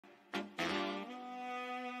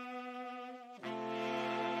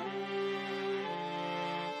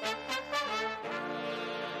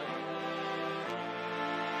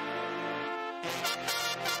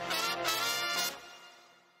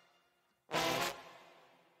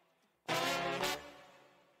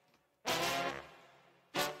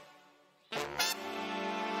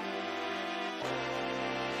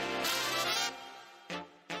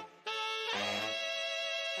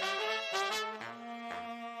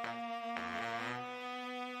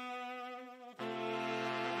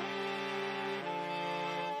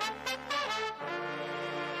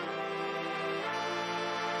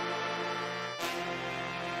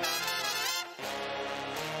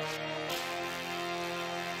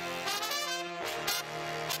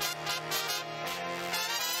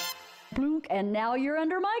and now you're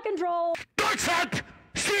under my control. Deutschland!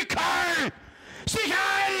 Sieg Heil!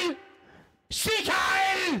 Sieg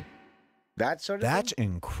Heil! That sort of That's thing?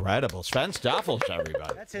 incredible. Sven Stoffels,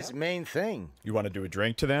 everybody. That's his main thing. You want to do a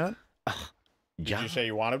drink to that? Did you say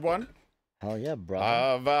you wanted one? Oh, yeah,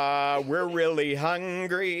 brother. We're really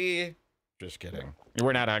hungry. Just kidding.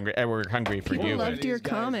 We're not hungry. We're hungry for People you. loved your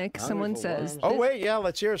comic, someone says. Oh, wait, yeah,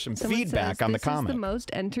 let's hear some feedback on the comic. This is the most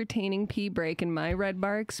entertaining pee break in my Red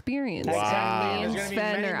Bar experience. Wow. Me and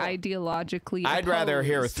Sven are ideologically I'd rather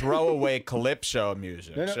hear opposed. throwaway calypso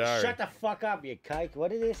music. No, Sorry. shut the fuck up, you kike. What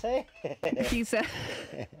did he say? He said...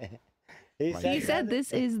 He said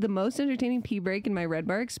this is the most entertaining pee break in my Red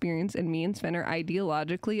Bar experience, and me and Sven are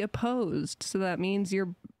ideologically opposed. So that means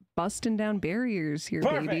you're busting down barriers here,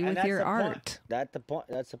 baby, with your art. That's the point.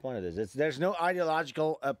 That's the point of this. There's no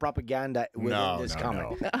ideological propaganda within this comic.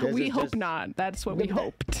 We hope not. That's what we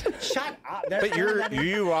hoped. Shut up. But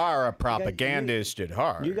you are a propagandist at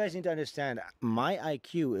heart. You guys need to understand. My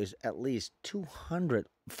IQ is at least 200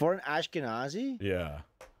 for an Ashkenazi. Yeah.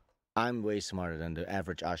 I'm way smarter than the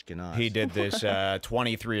average Ashkenazi. He did this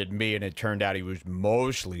 23andMe, and it turned out he was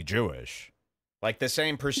mostly Jewish. Like the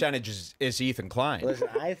same percentage as Ethan Klein. Listen,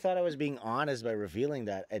 I thought I was being honest by revealing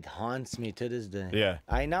that. It haunts me to this day. Yeah.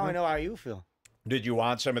 I know how you feel. Did you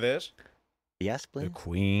want some of this? Yes, please. The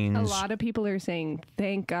Queens. A lot of people are saying,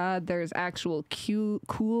 thank God there's actual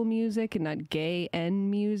cool music and not gay end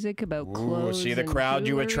music about clothes. See the and crowd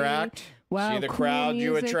you jewelry. attract? Wow, See the cool crowd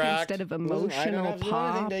you music attract? instead of Listen, I don't emotional have to do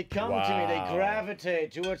anything. pop. They come to me. They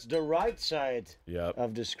gravitate towards the right side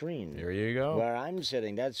of the screen. There you go. Where I'm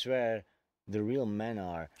sitting, that's where the real men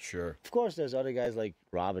are. Sure. Of course, there's other guys like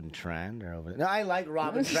Robin Tran. They're over there. No, I like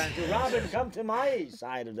Robin Tran too. Robin, come to my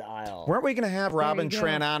side of the aisle. Weren't we going to have Robin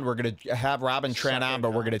Tran on? We're going to have Robin Tran on,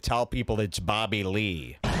 but we're going to tell people it's Bobby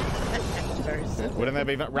Lee. Very simple. Wouldn't that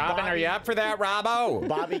be fun? Robin, are you up for that, Robbo?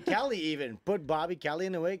 Bobby Kelly even. Put Bobby Kelly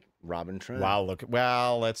in the wig. Robin Tran. Wow, look.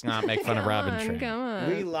 Well, let's not make fun of Robin Tran. Come on.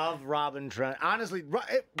 We love Robin Tran. Honestly,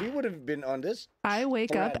 we would have been on this. I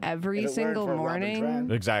wake up every single morning.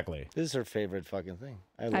 Exactly. This is her favorite fucking thing.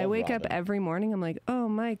 I wake up Robin. every morning. I'm like, oh,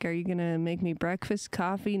 Mike, are you going to make me breakfast,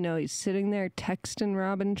 coffee? No, he's sitting there texting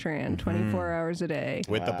Robin Tran 24 hours a day.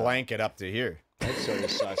 With the blanket up to here. That's sort of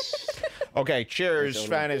sus. Okay, cheers,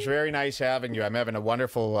 Sven. It's very nice having you. I'm having a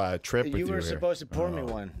wonderful trip with you. You were here. supposed to pour me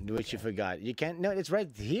one, which you forgot. You can't. No, it's right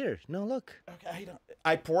here. No, look. Okay,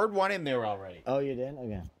 I poured one in there already. Oh, you did?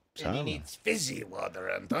 Okay. And he needs fizzy water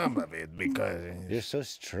on top of it because you're so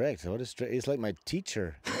strict. What is strict? It's like my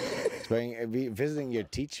teacher. Visiting your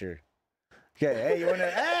teacher. Okay, hey, you wanna?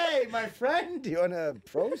 Hey, my friend, you wanna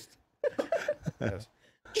prost? Yes.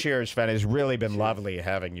 Cheers, Sven. It's really been lovely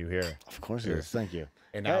having you here. Of course it is. Thank you.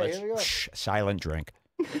 And now here we go. it's silent drink.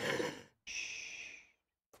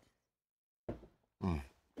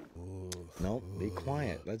 No, be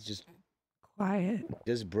quiet. Let's just quiet.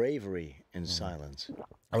 Just bravery in silence.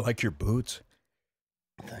 I like your boots.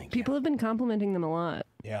 Thank you. People have been complimenting them a lot.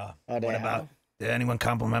 Yeah. What about? Did anyone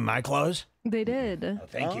compliment my clothes? They did. Oh,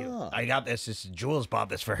 thank you. I got this. Jules bought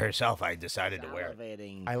this for herself. I decided to wear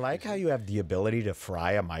it. I like how you have the ability to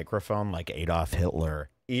fry a microphone like Adolf Hitler,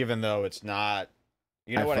 even though it's not.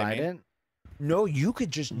 You know what I mean? It? No, you could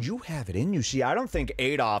just. You have it in you. See, I don't think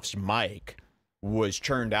Adolf's mic was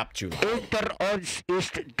turned up too loud. Unter uns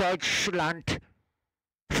ist Deutschland.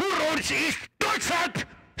 Für uns ist Deutschland.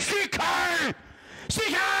 Sieg Heil!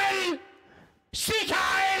 Sieg Heil! Sieg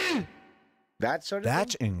Heil! That sort of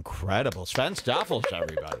That's thing? incredible. Sven Stoffels,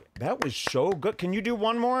 everybody. That was so good. Can you do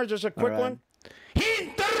one more? Just a quick one?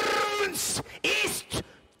 Hinter uns ist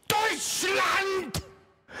Deutschland.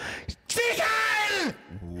 Sieg Heil!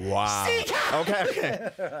 Wow. Sieg Heil!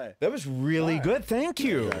 Okay. That was really good. Thank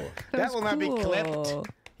you. That will not be clipped.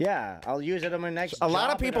 Yeah, I'll use it on my next A lot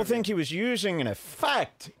job of people think he was using an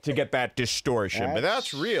effect to get that distortion, but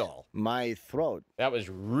that's real. My throat. That was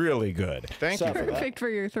really good. Thank you for that. Perfect for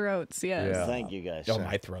your throats, yes. Yeah. Thank you, guys. Oh,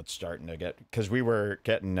 my throat's starting to get... Because we were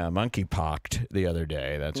getting monkeypoxed the other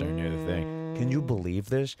day. That's our new thing. Can you believe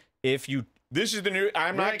this? This is the new...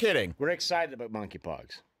 I'm not kidding. We're excited about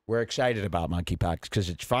monkeypox. We're excited about monkeypox because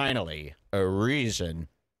it's finally a reason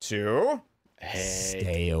to...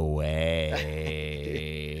 Stay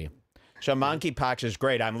away. So monkeypox is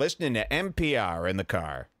great. I'm listening to NPR in the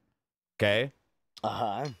car. Okay?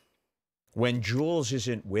 Uh-huh. When Jules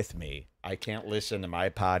isn't with me, I can't listen to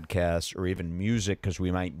my podcast or even music because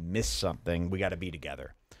we might miss something. We got to be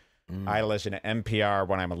together. I listen to NPR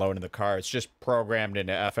when I'm alone in the car. It's just programmed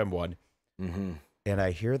into FM1. And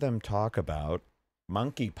I hear them talk about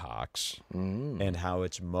monkeypox and how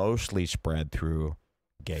it's mostly spread through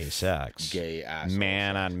gay sex. Gay ass.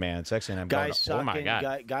 Man on man sex. And I'm Guys going, oh my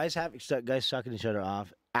sucking, God. guys sucking each other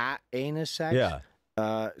off. Anus sex. Yeah.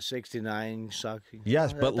 69 sucking.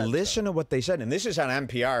 Yes, but That's listen to what they said. And this is on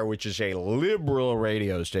NPR, which is a liberal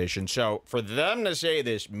radio station. So for them to say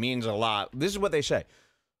this means a lot. This is what they say.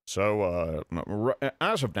 So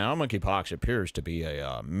as of now, monkeypox appears to be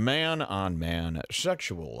a man-on-man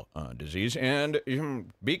sexual disease. And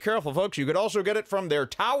be careful, folks. You could also get it from their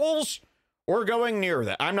towels or going near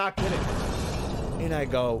that. I'm not kidding. And I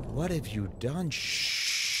go, what have you done?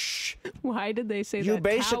 Shh. Why did they say that? You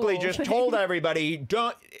basically towel just thing? told everybody,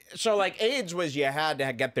 don't. So, like, AIDS was you had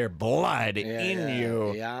to get their blood in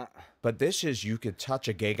you. Yeah. But this is you could touch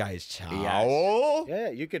a gay guy's towel. Yeah,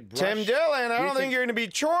 you could brush. Tim Dillon, I don't think you're going to be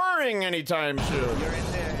touring anytime soon. You're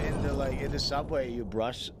in the subway, you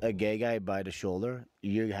brush a gay guy by the shoulder,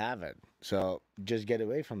 you have it. So just get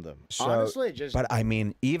away from them. So, Honestly, just. But I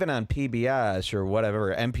mean, even on PBS or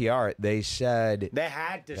whatever, NPR, they said. They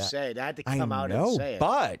had to say, they had to come out know, and say it.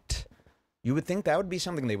 But you would think that would be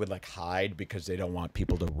something they would like hide because they don't want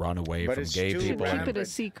people to run away But from it's gay too people. Keep rampant. it a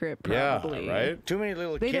secret, probably. Yeah, right? Too many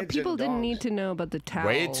little They kids. people and didn't dogs. need to know about the towels.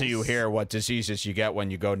 Wait till you hear what diseases you get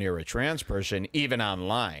when you go near a trans person, even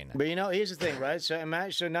online. But here's the thing, right? So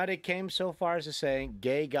imagine. So now they came so far as to saying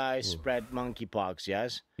gay guys spread monkeypox.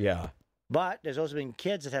 Yes. Yeah. But there's also been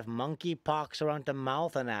kids that have monkeypox around the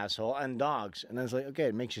mouth and asshole and dogs. And then it's like, okay,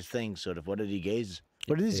 it makes you think sort of, what are these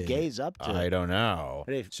gays up to? I don't know.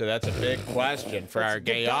 So that's a big question for our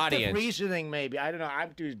gay audience. Reasoning, maybe. I don't know.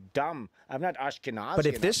 I'm too dumb. I'm not Ashkenazi. But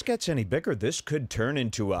if this gets any bigger, this could turn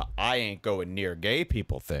into a I ain't going near gay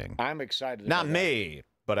people thing. I'm excited. Not about me,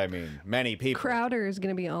 but I mean many people. Crowder is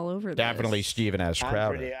going to be all over Definitely this. Stephen S. that.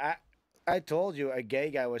 Crowder. I told you a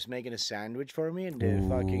gay guy was making a sandwich for me and did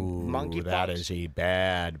fucking monkeypox. That is a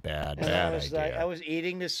bad And I was idea. I was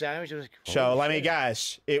eating the sandwich. I was like, So holy let me shit.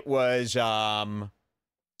 guess. It was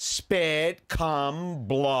spit, cum,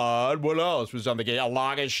 blood. What else was on the gay? A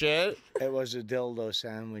log of shit? It was a dildo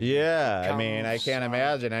sandwich. Yeah, I Cum, mean, I can't cum.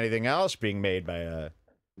 imagine anything else being made by a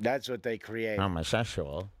That's what they create.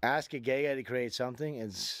 homosexual. Ask a gay guy to create something.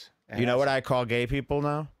 You know what I call gay people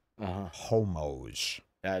now? Uh-huh. Homos.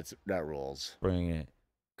 That rules. Bring it.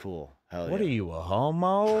 Cool. Hell What yeah. are you, a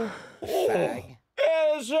homo? Fag.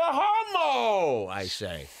 It's a homo, I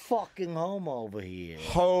say. Fucking homo over here.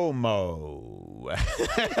 Homo.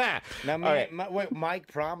 Now, All right. Mike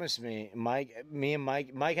promised me. Mike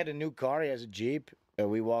had a new car. He has a Jeep.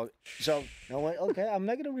 We walked. So, no, wait, okay, I'm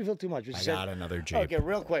not gonna reveal too much. We I said- got another Jeep. Okay,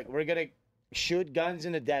 real quick. We're gonna shoot guns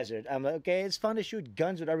in the desert. I'm like, okay, it's fun to shoot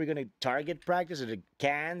guns, but are we gonna target practice or the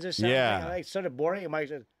cans or something? Yeah. I'm like, sort of boring. And Mike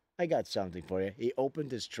said, I got something for you. He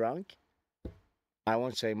opened his trunk. I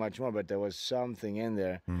won't say much more, but there was something in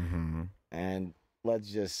there. Mm-hmm. And let's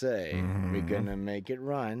just say we're gonna make it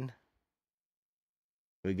run.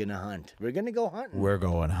 We're gonna hunt. We're gonna go hunting. We're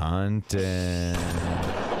going hunting.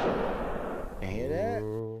 You hear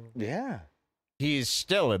that? Yeah. He's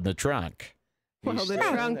still in the trunk. Well, the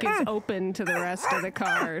trunk is open to the rest of the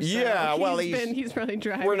car. So Yeah, well, he's probably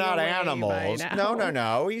driving. We're not away animals. by now.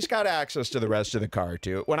 No. He's got access to the rest of the car,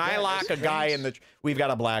 too. When I lock a guy in the... We've got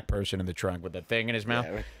a black person in the trunk with a thing in his mouth.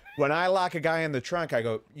 Yeah. When I lock a guy in the trunk, I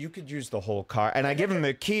go, you could use the whole car. And I give him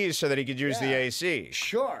the keys so that he could use the AC.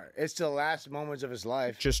 Sure. It's the last moments of his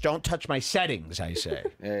life. Just don't touch my settings, I say.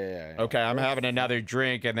 Yeah. Okay, I'm having another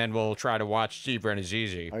drink, and then we'll try to watch Steve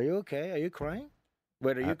Renazizi. Are you okay? Are you crying?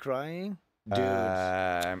 Wait, are you crying? Dude.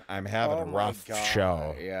 I'm having a my rough God.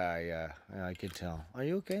 show. Yeah, I can tell. Are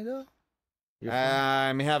you okay, though? You're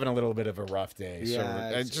I'm having a little bit of a rough day. Yeah,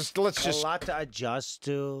 So let's a just... lot to adjust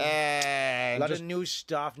to. A lot just- of new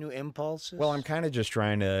stuff, new impulses. Well, I'm kind of just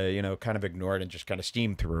trying to, kind of ignore it and just kind of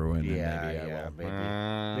steam through. And then maybe I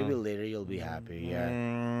will. Maybe later you'll be happy.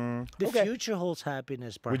 Yeah. The Okay. future holds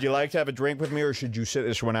happiness. Would you like to have a drink with me, or should you sit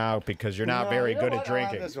this one out because you're not very good at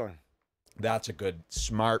drinking? This one. That's a good,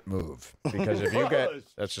 smart move. Because if you get...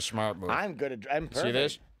 That's a smart move. I'm good at. I'm perfect. See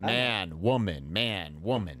this? Man, woman.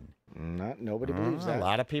 Nobody believes A that.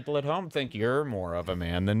 lot of people at home think you're more of a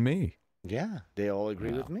man than me. Yeah, they all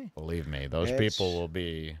agree with me. Believe me, those It's- people will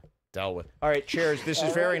be dealt with. All right, cheers. This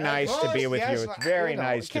is very nice to be with yes, you. It's very you know,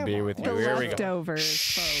 nice to come be on. with The you. Here we go.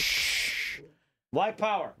 leftovers, folks. White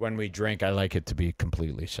power. When we drink, I like it to be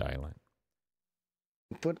completely silent.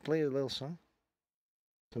 Play a little song.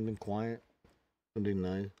 Something quiet. Something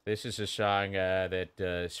nice. This is a song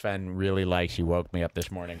that Sven really likes. He woke me up this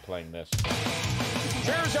morning playing this.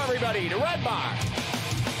 Cheers, everybody, to Red Bar.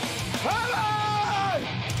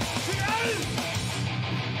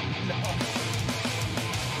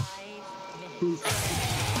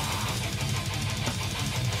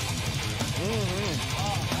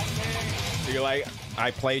 You like?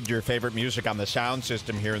 I played your favorite music on the sound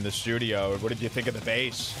system here in the studio. What did you think of the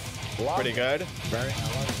bass? Pretty good. Very. I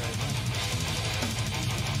love it very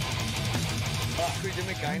much. Could you do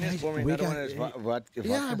me kindness for me? Another one is what?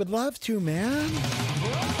 Yeah, I would love to, man.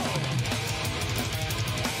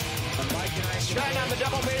 Straight on the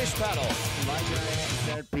double bass pedal. Mike and I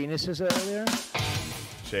compared penises earlier.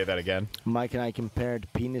 Say that again. Mike and I compared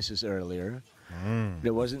penises earlier.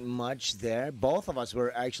 There wasn't much there. Both of us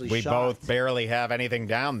were actually We shocked. both barely have anything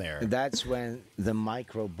down there. That's when the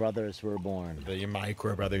Micro Brothers were born. The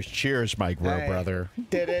Micro Brothers. Cheers, Micro Brother.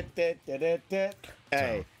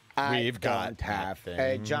 Hey, We've got don't have a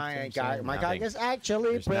nothing giant to guy. say. My Nothing. cock is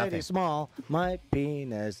actually There's pretty nothing. small. My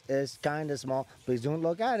penis is kind of small. Please don't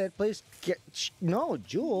look at it. Please no,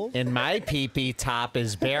 Jules. And my pee-pee top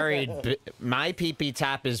is buried. My pee-pee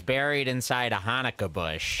top is buried inside a Hanukkah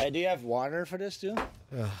bush. Hey, do you have water for this too,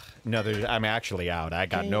 No, I'm actually out. I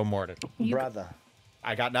got no more to. brother?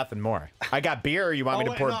 I got nothing more. I got beer. You want me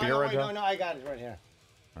to pour beer in? No, I got it right here.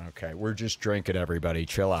 Okay, we're just drinking, everybody.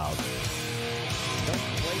 Chill out.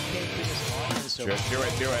 So Do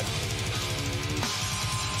it.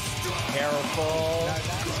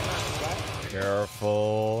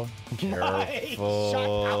 Careful.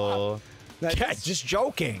 Yeah, just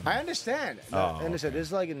joking. I understand. Oh, I understand. This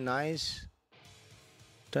is like a nice.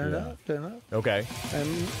 Turn it up. Okay.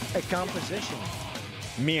 A composition.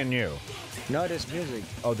 Me and you. No, this music.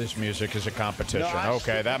 Oh, this music is a competition. No, I Okay,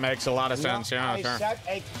 said- that makes a lot of sense. No, Yeah, I sure. said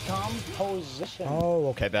a composition. Oh,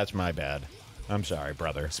 okay, that's my bad. I'm sorry,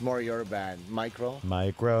 brother. It's more your bad. Micro.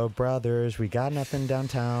 Micro Brothers, we got nothing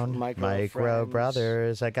downtown. Micro friends.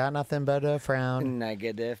 Brothers, I got nothing but a frown.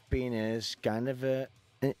 Negative penis. Kind of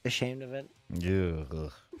ashamed of it.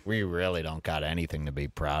 Ugh. We really don't got anything to be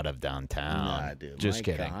proud of downtown. Nah, dude. Just my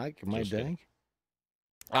kidding. Cock, my Just kidding. dick.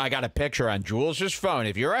 I got a picture on Jules' phone.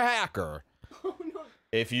 If you're a hacker,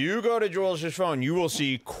 if you go to Jules' phone, you will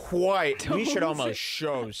see quite. We should almost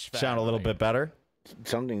show Sven. Sound a little bit better?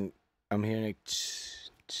 Something. I'm hearing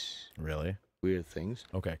Really? weird things.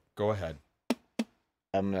 Okay, go ahead.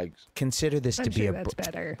 I'm like. Consider this I'm to be sure that's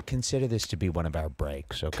better. Consider this to be one of our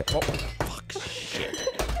breaks, okay? Oh, fuck, shit.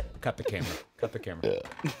 Cut the camera. Cut the camera.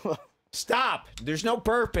 Stop! There's no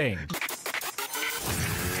burping.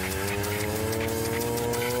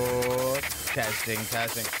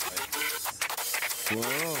 Testing.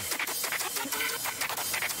 Whoa.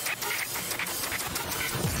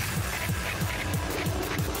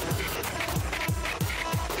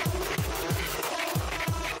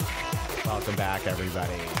 Welcome back,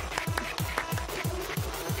 everybody.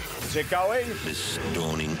 Is it going? This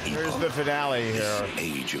dawning Here's epoch, the finale this here.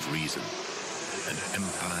 age of reason, an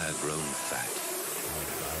empire grown fat,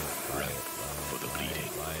 ripe for the bleeding.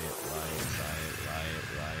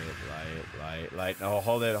 Light. No,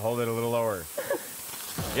 hold it a little lower.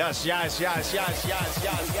 Yes.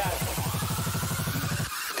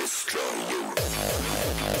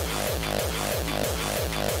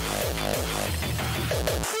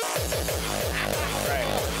 Right.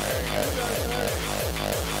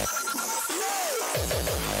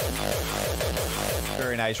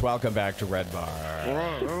 Very nice. Welcome back to Red Bar.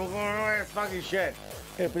 Fucking shit.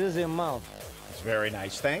 Hey, put this in your mouth. It's very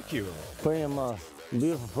nice. Thank you. Put it in your mouth.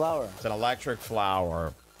 Beautiful flower. It's an electric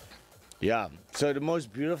flower. Yeah. So the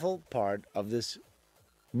most beautiful part of this,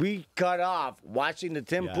 we cut off watching the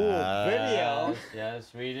Tim Pool video,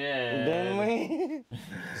 Yes, we did. didn't we?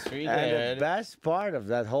 Yes, we And the best part of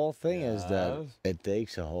that whole thing is that it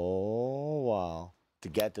takes a whole while to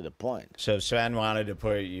get to the point. So Sven wanted to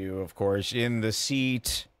put you, of course, in the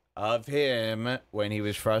seat of him when he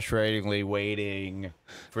was frustratingly waiting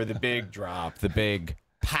for the big drop, the big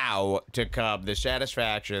pow to come, the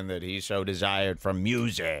satisfaction that he so desired from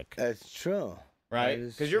music. That's true. Right? That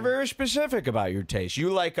is Because you're true. very specific about your taste. You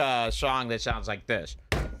like a song that sounds like this.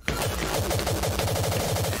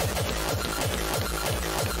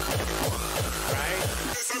 Right?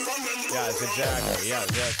 Yes, exactly.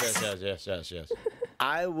 Yes.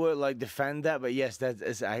 I would like defend that, but yes, that's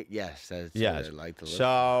Yes. what I like to listen.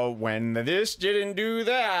 So when this didn't do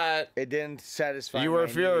that, It didn't satisfy. you my were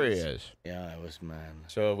needs. furious. Yeah, I was mad.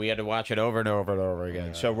 So we had to watch it over and over and over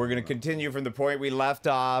again. So we're going to continue from the point we left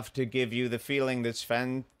off to give you the feeling that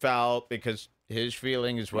Sven felt, because his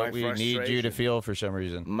feeling is what My we need you to frustration. feel for some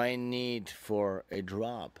reason. My need for a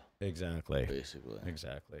drop, Exactly. basically.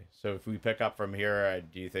 Exactly. So if we pick up from here,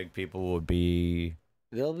 do you think people would be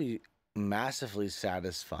They'll be massively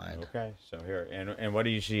satisfied. okay? So here, and what do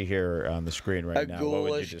you see here on the screen right A now? What would you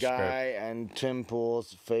ghoulish describe? guy and Tim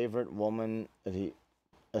Pool's favorite woman that he.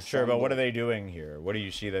 Sure, but what are assembled. they doing here? What do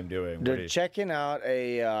you see them doing? What do They're you- checking out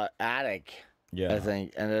a attic Yeah. I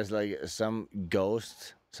think, and there's like some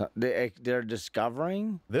ghost. They're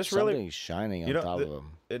discovering This really- something shining on top of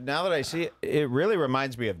them. Now that I see it, it really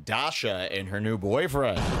reminds me of Dasha and her new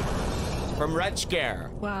boyfriend from Red Scare.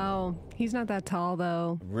 Wow. He's not that tall,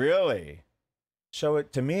 though. Really? So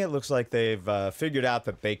to me, it looks like they've figured out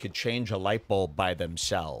that they could change a light bulb by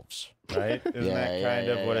themselves, right? Isn't that kind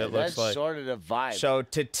of what it looks That's like? sort of the vibe. So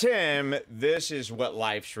to Tim, this is what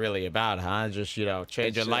life's really about, huh? Just,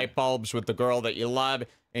 changing light bulbs with the girl that you love.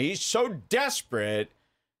 And he's so desperate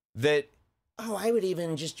that, I would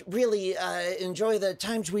even just really enjoy the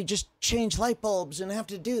times we just change light bulbs and have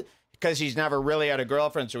to do... Because he's never really had a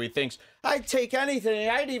girlfriend, so he thinks, I'd take anything.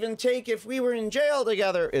 I'd even take if we were in jail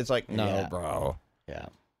together. It's like, no, bro. Yeah.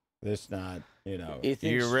 It's not, He you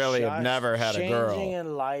thinks really have just never had a girl. Changing a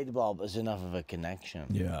light bulb is enough of a connection.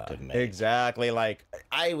 To make. Exactly. Like,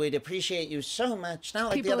 I would appreciate you so much. Not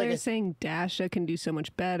like People the other are guy. saying Dasha can do so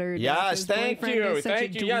much better. Yes, Dasha's thank boyfriend you. is such a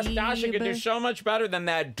Thank you. Yes, Dasha could do dweeb. so much better than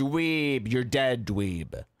that dweeb. You're dead,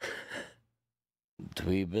 dweeb.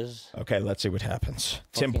 Dweebers. Okay, let's see what happens.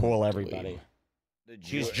 Tim Fucking Pool, everybody.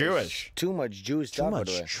 He's Jewish. Too much Jewish Too stuff.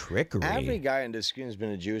 much trickery. Every guy in the screen has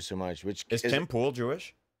been a Jew so much, which Is Tim Pool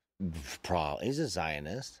Jewish? Probably. He's a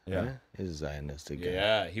Zionist. Yeah. Right? He's a Zionist again.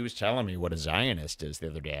 Yeah, he was telling me what a Zionist is the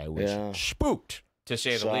other day. I was Yeah. spooked, to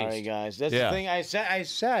say the Sorry, least. guys. That's Yeah. the thing I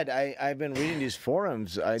said. I've been reading these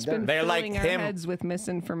forums. It's been They're like filling our him. heads with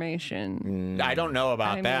misinformation. I don't know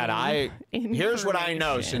about I that. mean, Here's what I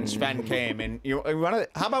know since Sven came, and you want to?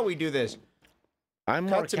 How about we do this? I'm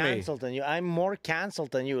more Cut to me. canceled than you. I'm more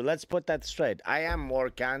canceled than you. Let's put that straight. I am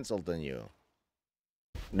more canceled than you.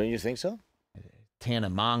 Don't you think so?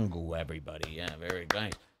 Tanamangu, everybody. Yeah, very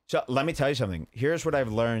nice. So let me tell you something. Here's what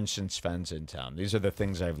I've learned since Sven's in town. These are the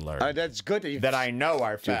things I've learned That's good that I know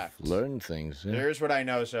are facts. learn things. Yeah. Here's what I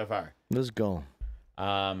know so far. Let's go.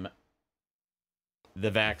 The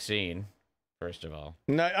vaccine, first of all.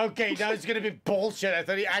 No, okay, now it's gonna be bullshit. I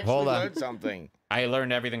thought he actually Hold on. learned something. I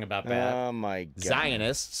learned everything about that. Oh my god.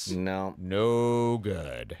 Zionists, No. no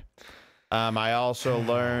good. I also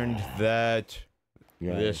learned that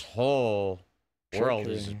this whole world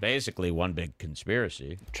is Trickery. basically one big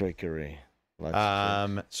conspiracy. Trickery.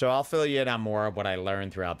 So I'll fill you in on more of what I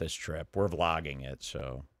learned throughout this trip. We're vlogging it,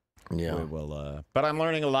 so Yeah. we will. But I'm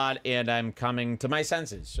learning a lot, and I'm coming to my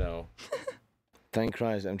senses. So Thank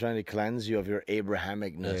Christ. I'm trying to cleanse you of your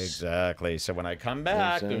Abrahamicness. exactly. So when I come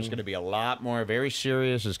back, saying? there's going to be a lot more very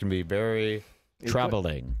serious. It's going to be very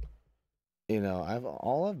troubling.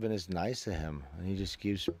 All I've been is nice to him, and he just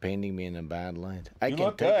keeps painting me in a bad light. You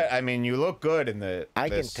look good. I mean, you look good in the. I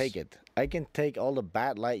can take it. I can take all the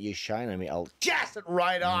bad light you shine on me. I'll cast it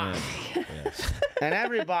right on. Yes. And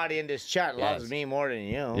everybody in this chat loves Yes. me more than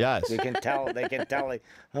you. Yes. They can tell. Like,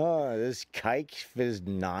 oh, this kike is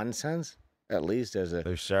nonsense. At least there's a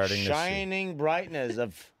They're starting to see. shining brightness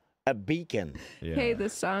of a beacon. Yeah. Hey,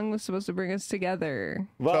 this song was supposed to bring us together.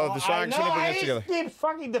 Well, the song's gonna bring us together. I keep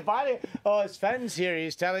fucking dividing. Oh, Sven's here.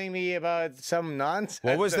 He's telling me about some nonsense.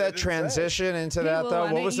 What was I that didn't say. transition into that, well, though?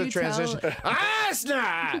 why What don't was the you tell- transition?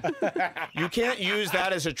 Asna! You can't use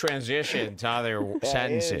that as a transition to other Yeah, he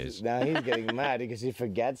sentences. is. Now he's getting mad because he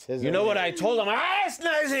forgets his. You know what I told him?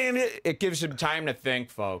 Asna! It gives him time to think,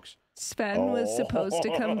 folks. Sven was supposed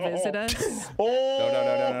to come visit us.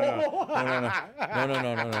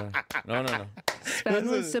 No. Sven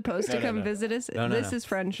was supposed to come visit us. No, This no. is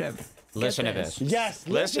friendship. Listen to Get this. Yes.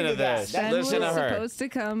 Listen to that. this. Sven Listen was to her. supposed to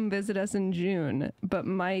come visit us in June, but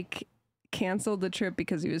Mike canceled the trip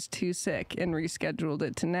because he was too sick and rescheduled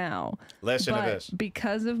it to now. Listen to But this.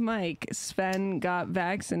 because of Mike, Sven got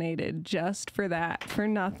vaccinated just for that, for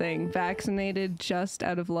nothing. Vaccinated just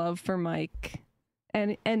out of love for Mike.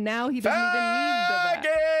 And now he doesn't even need the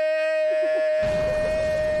vaccine.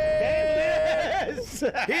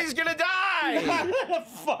 He's gonna die!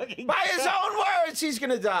 By his own words, he's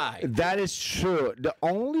gonna die. That is true. The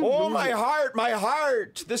only Oh, reason, my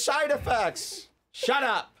heart. The side effects. Shut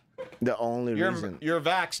up. the only reason. You're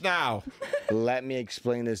vaxxed now. Let me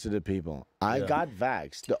explain this to the people. I got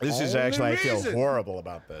vaxxed. The This is only actually, I feel reason- horrible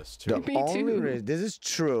about this, too. The Me only too. reason. This is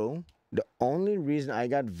true. The only reason I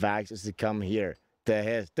got vaxxed is to come here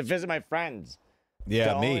to visit my friends.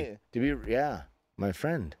 Yeah, To me. only- to be my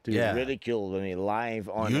friend to be Yeah. ridiculed with me live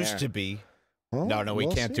on Used air. to be. Well, No, we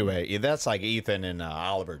we'll can't see. do it. That's like Ethan and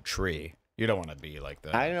Oliver Tree. You don't want to be like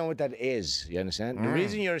that. I don't know what that is. You understand? The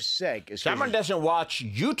reason you're sick is 'cause Someone doesn't watch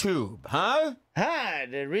YouTube, huh?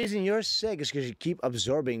 the reason you're sick is because you keep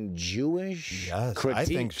absorbing Jewish critiques. I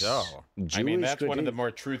think so. I mean, Jewish that's one of the critiques.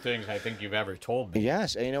 more true things I think you've ever told me.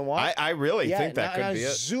 Yes, and you know what? I really think that now could be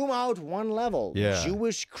it. Zoom out one level. Yeah.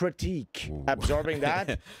 Jewish critique. Absorbing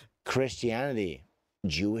that. Christianity,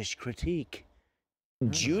 Jewish critique.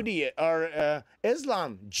 Judaism or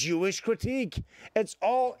Islam, Jewish critique. It's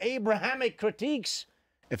all Abrahamic critiques.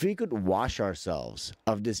 If we could wash ourselves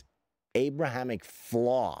of this Abrahamic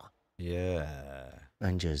flaw,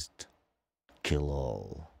 and just kill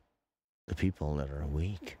all the people that are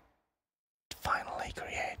weak, to finally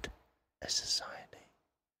create a society,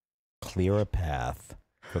 clear a path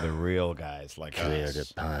for the real guys like clear us.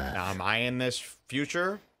 the path. Now, am I in this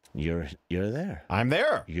future? You're there. I'm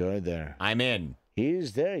there. You're there. I'm in.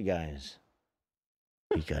 He's there, guys.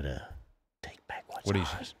 We gotta take back what's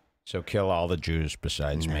ours. So kill all the Jews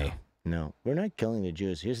besides me. No, we're not killing the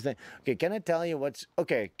Jews. Here's the thing. Okay, can I tell you what's...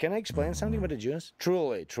 Okay, can I explain something about the Jews?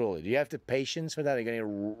 Truly. Do you have the patience for that? You're going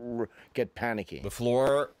to get panicky. The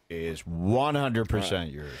floor is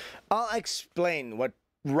 100% yours. I'll explain what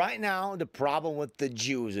right now the problem with the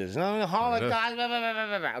Jews is. No, the Holocaust, blah, blah, blah,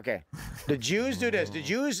 blah, blah. Okay. The Jews do this. The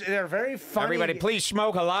Jews, they're very funny. Everybody, please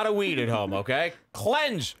smoke a lot of weed at home, okay?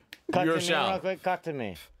 Cleanse Cut yourself. to me real quick. Cut to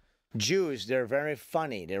me. Jews, they're very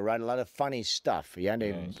funny. They write a lot of funny stuff. Yeah,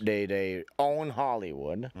 they own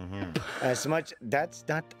Hollywood. As much that's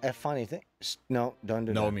not a funny thing. No, don't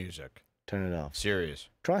do that. No music. Turn it off. Serious.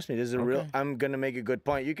 Trust me, this is a real. I'm gonna make a good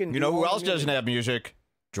point. You know who else doesn't have music?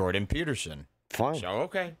 Jordan Peterson. Fine. So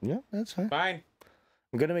okay. Yeah, that's fine. Fine.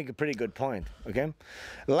 I'm going to make a pretty good point, okay?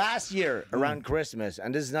 Last year, around Christmas,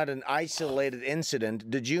 and this is not an isolated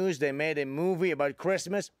incident, the Jews, they made a movie about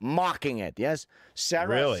Christmas mocking it, yes?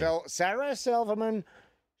 Sarah Silverman,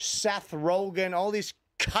 Seth Rogen, all these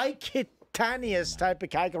Kitanius type of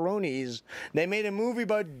kikeroonies, they made a movie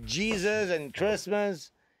about Jesus and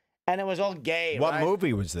Christmas, and it was all gay, What right?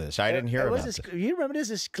 movie was this? I didn't hear about this. You remember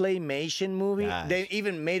this claymation movie? Gosh. They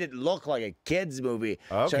even made it look like a kid's movie.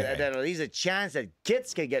 Okay. So that at least a chance that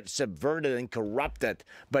kids can get subverted and corrupted.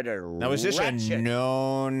 But Now, is this a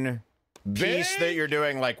known piece that you're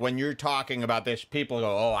doing? Like, when you're talking about this, people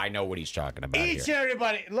go, oh, I know what he's talking about Each here. and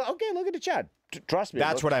everybody. Okay, look at the chat. Trust me.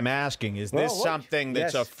 That's what I'm asking. Is this something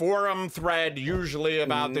that's a forum thread usually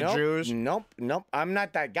about the Jews? Nope. I'm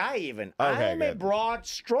not that guy even. Okay, I'm a broad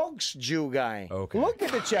strokes Jew guy. Okay. Look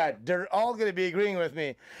at the chat. They're all going to be agreeing with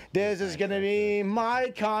me. This is going to be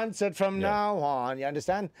my concept from now on. You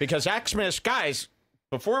understand? Because Xmas, guys,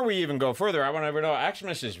 before we even go further, I want everyone to know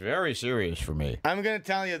Xmas is very serious for me. I'm going to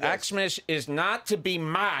tell you this. Xmas is not to be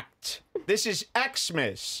mocked. This is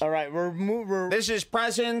Xmas. All right, we're This is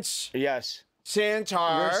presents. yes.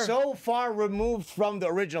 Centaur. We're so far removed from the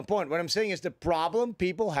original point. What I'm saying is the problem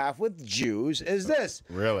people have with Jews is this.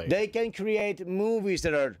 Really? They can create movies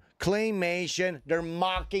that are claymation. They're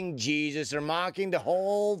mocking Jesus. They're mocking the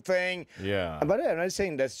whole thing. Yeah. But I'm not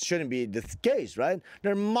saying that shouldn't be the case, right?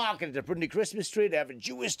 They're mocking it. They're putting the Christmas tree. They have a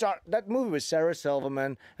Jewish star. That movie was Sarah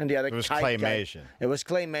Silverman and the other. It was guy. claymation. It was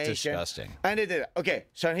claymation. Disgusting. And they did it. Okay,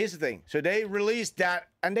 so here's the thing. So they released that,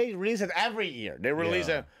 and they release it every year. They release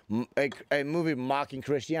a movie mocking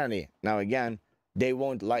Christianity. Now, again, they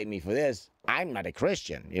won't like me for this. I'm not a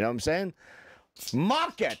Christian. You know what I'm saying?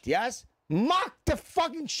 Mock it, yes? Mock the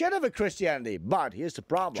fucking shit out of Christianity. But here's the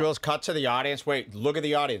problem. Jules, cut to the audience. Wait, look at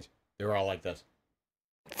the audience. They're all like this.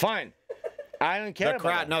 Fine. I don't care The about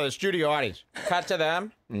crowd, that. no, the studio audience. Cut to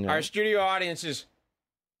them. No. Our studio audience is...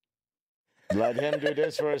 Let him do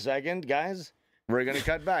this for a second, guys. We're going to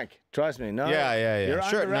cut back. Trust me. No. Yeah. You're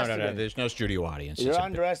Sure, no. underestimating. There's no studio audience. You're It's a-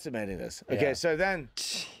 underestimating this. Okay, so then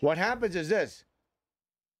what happens is this.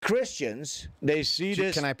 Christians, they see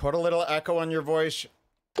this. Can I put a little echo on your voice?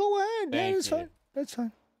 Go ahead. Thank Yeah, that's you. fine. That's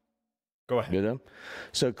fine. Go ahead. You know?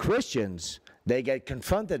 So Christians, they get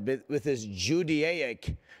confronted with this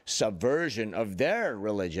Judaic subversion of their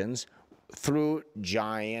religions through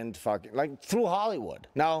giant through Hollywood.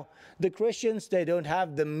 Now, the Christians, they don't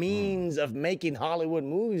have the means of making Hollywood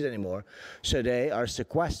movies anymore, so they are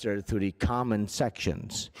sequestered through the common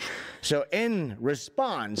sections. So in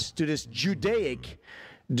response to this Judaic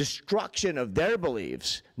destruction of their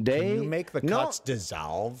beliefs, they... Can you make the cuts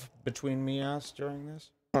dissolve between me and us during this?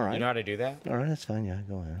 All right. You know how to do that? All right, that's fine. Yeah,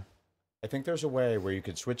 go ahead. I think there's a way where you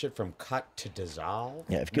could switch it from cut to dissolve.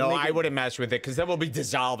 Yeah, if you no, make I it- wouldn't mess with it because then we'll be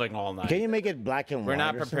dissolving all night. Can you make it black and white? We're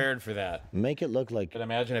not or something? prepared for that. Make it look like... But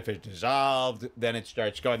imagine if it dissolved, then it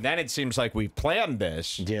starts going. Then it seems like we planned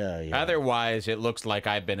this. Yeah. Otherwise, it looks like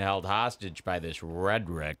I've been held hostage by this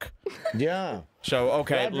rhetoric. Yeah. So,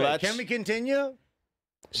 okay, let's... Can we continue?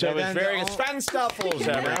 So that was then very the- good. Sven Stuffles,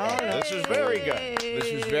 everyone. This is very good. This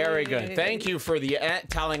is very good. Thank you for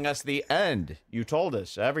telling us the end. You told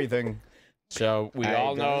us everything. So we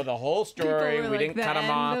all know the whole story. People were We like, didn't cut the them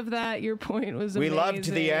end off. of that, your point was We amazing. loved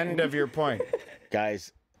the end of your point.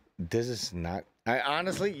 Guys, this is not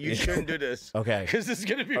Honestly, you shouldn't do this. Okay. Because this is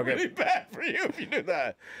going to be really bad for you if you do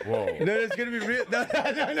that. Whoa. No, it's going to be real. No.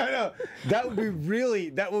 That would be really,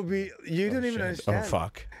 you don't even understand. Oh,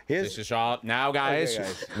 fuck. This is all, now, guys,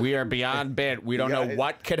 we are beyond bit. We don't know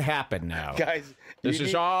what could happen now. Guys. This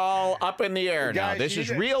is all up in the air now. Guys, This is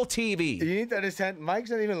real TV. You need to understand, Mike's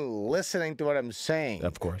not even listening to what I'm saying.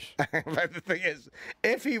 Of course. But the thing is,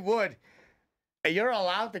 if he would, you're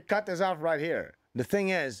allowed to cut this off right here. The thing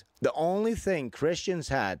is, the only thing Christians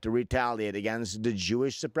had to retaliate against the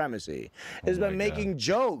Jewish supremacy is by making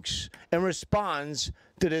jokes in response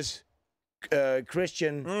to this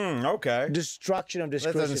Christian destruction of this.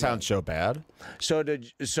 That doesn't sound so bad. So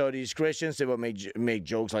these Christians, they will make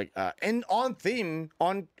jokes like and on theme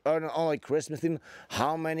on like Christmas theme.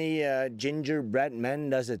 How many gingerbread men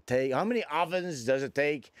does it take? How many ovens does it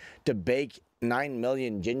take to bake 9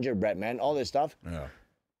 million gingerbread men? All this stuff. Yeah.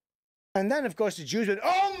 And then, of course, the Jews went,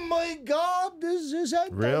 "Oh my God, this is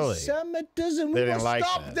anti-Semitism. They We didn't must like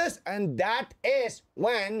stop that. this." And that is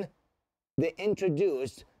when they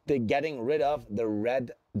introduced the getting rid of the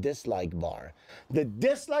red dislike bar. The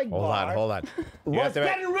dislike bar. Hold on. Was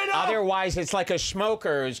getting rid of. Otherwise, it's like a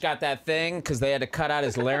smoker who's got that thing because they had to cut out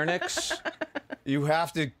his larynx. You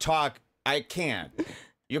have to talk. I can't.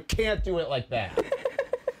 You can't do it like that.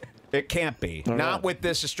 It can't be. Not with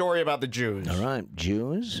this story about the Jews. All right,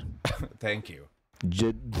 Jews. Thank you.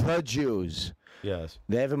 The Jews. Yes.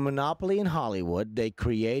 They have a monopoly in Hollywood. They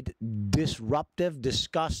create disruptive,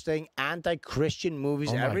 disgusting, anti-Christian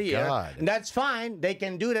movies every year. God. And that's fine. They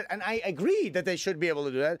can do that. And I agree that they should be able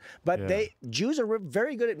to do that. But Jews are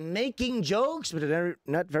very good at making jokes, but they're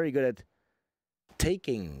not very good at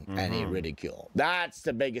taking any ridicule. That's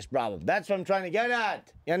the biggest problem. That's what I'm trying to get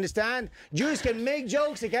at. You understand? Jews can make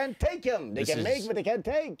jokes. They can't take them. They can make, but they can't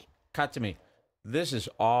take. Cut to me. This is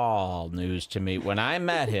all news to me. When I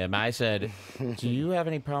met him, I said, "Do you have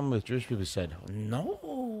any problem with Jewish people?" He said,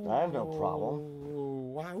 "No. I have no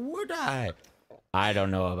problem. Why would I? I don't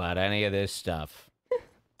know about any of this stuff."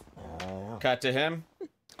 Cut to him.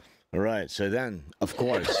 All right. So then, of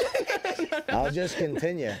course, I'll just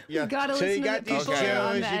continue. You gotta So listen you got to the these people Jews,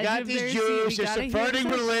 on the you edge got of these their Jews, seat. they're You gotta hear subverting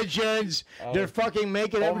them. religions. They're fucking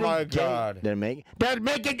making everything my gay. God. They're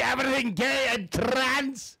making everything gay and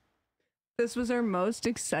trans. This was our most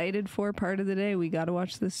excited for part of the day. We gotta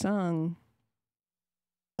watch this song.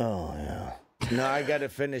 Oh yeah. No, I gotta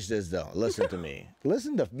finish this though. Listen to me.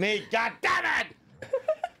 Listen to me. God damn it!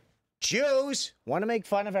 Jews want to make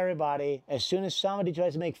fun of everybody. As soon as somebody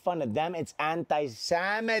tries to make fun of them, it's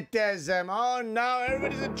anti-Semitism. Oh no,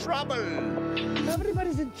 everybody's in trouble.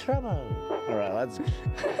 Everybody's in trouble. All right, let's go.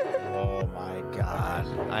 Oh my God.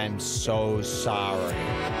 I'm so sorry.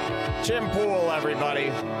 Tim Pool,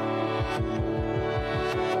 everybody.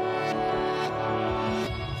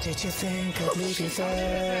 Did you think I'd leave you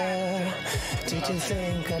there? Did you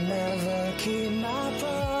think I'd never keep my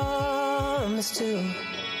promise to?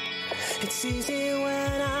 It's easy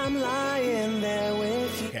when I'm lying there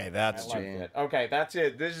with you. Okay, that's it. Okay, that's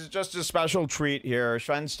it. This is just a special treat here.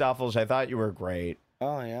 Sven Stoffels, I thought you were great.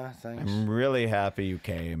 Oh yeah, thanks. I'm really happy you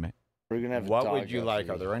came. We're gonna have. What would you like?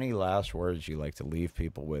 Are there any last words you like to leave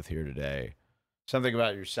people with here today? Something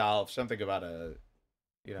about yourself. Something about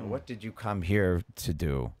what did you come here to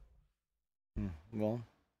do? Well,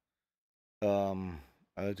 I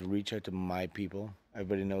like to reach out to my people.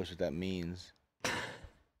 Everybody knows what that means.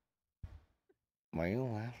 Why are you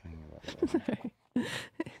laughing about that?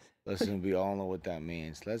 Listen, we all know what that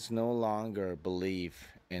means. Let's no longer believe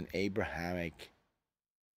in Abrahamic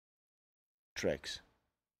tricks.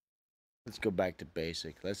 Let's go back to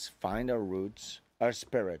basic. Let's find our roots, our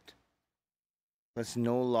spirit. Let's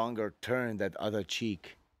no longer turn that other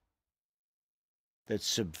cheek. That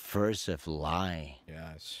subversive lie.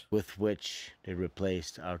 Yes. With which they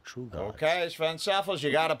replaced our true God. Okay, Sven Stoffels,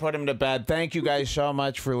 you got to put him to bed. Thank you guys so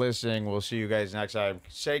much for listening. We'll see you guys next time.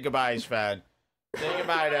 Say goodbye, Sven. Say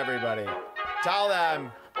goodbye to everybody. Tell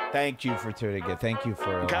them thank you for tuning in. Thank you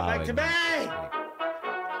for Come back to me!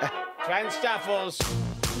 Sven Stoffels.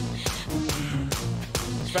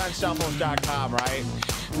 SvenStoffels.com, right?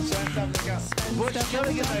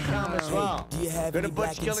 ButchKilligan.com as well. Go to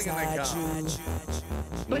ButchKilligan.com.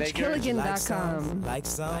 ButchKilligan.com. Like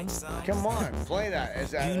some? Come on, play that.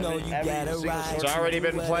 It's It's already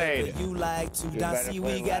been played. You like to dance, better see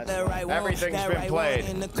play we got last the one. right one. Everything's that been right played.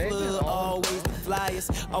 one in the They did club, all. always the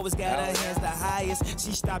flyest. Always got her hands the highest.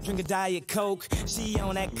 She stopped drinking Diet Coke. She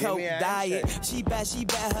on that Give Coke me an diet. answer. She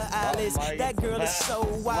bet her eyelids. my That girl is so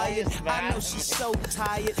wild. is I know that? she's so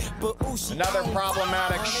tired, but ooh, she Another on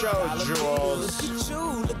problematic next show, Jules.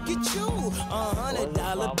 Look at you,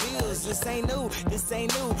 $100 bills. This ain't new.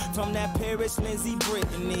 From that Paris, Lindsay,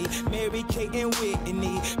 Brittany, Mary Kate, and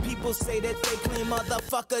Whitney. People say that they clean,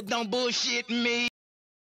 motherfucker, don't bullshit me.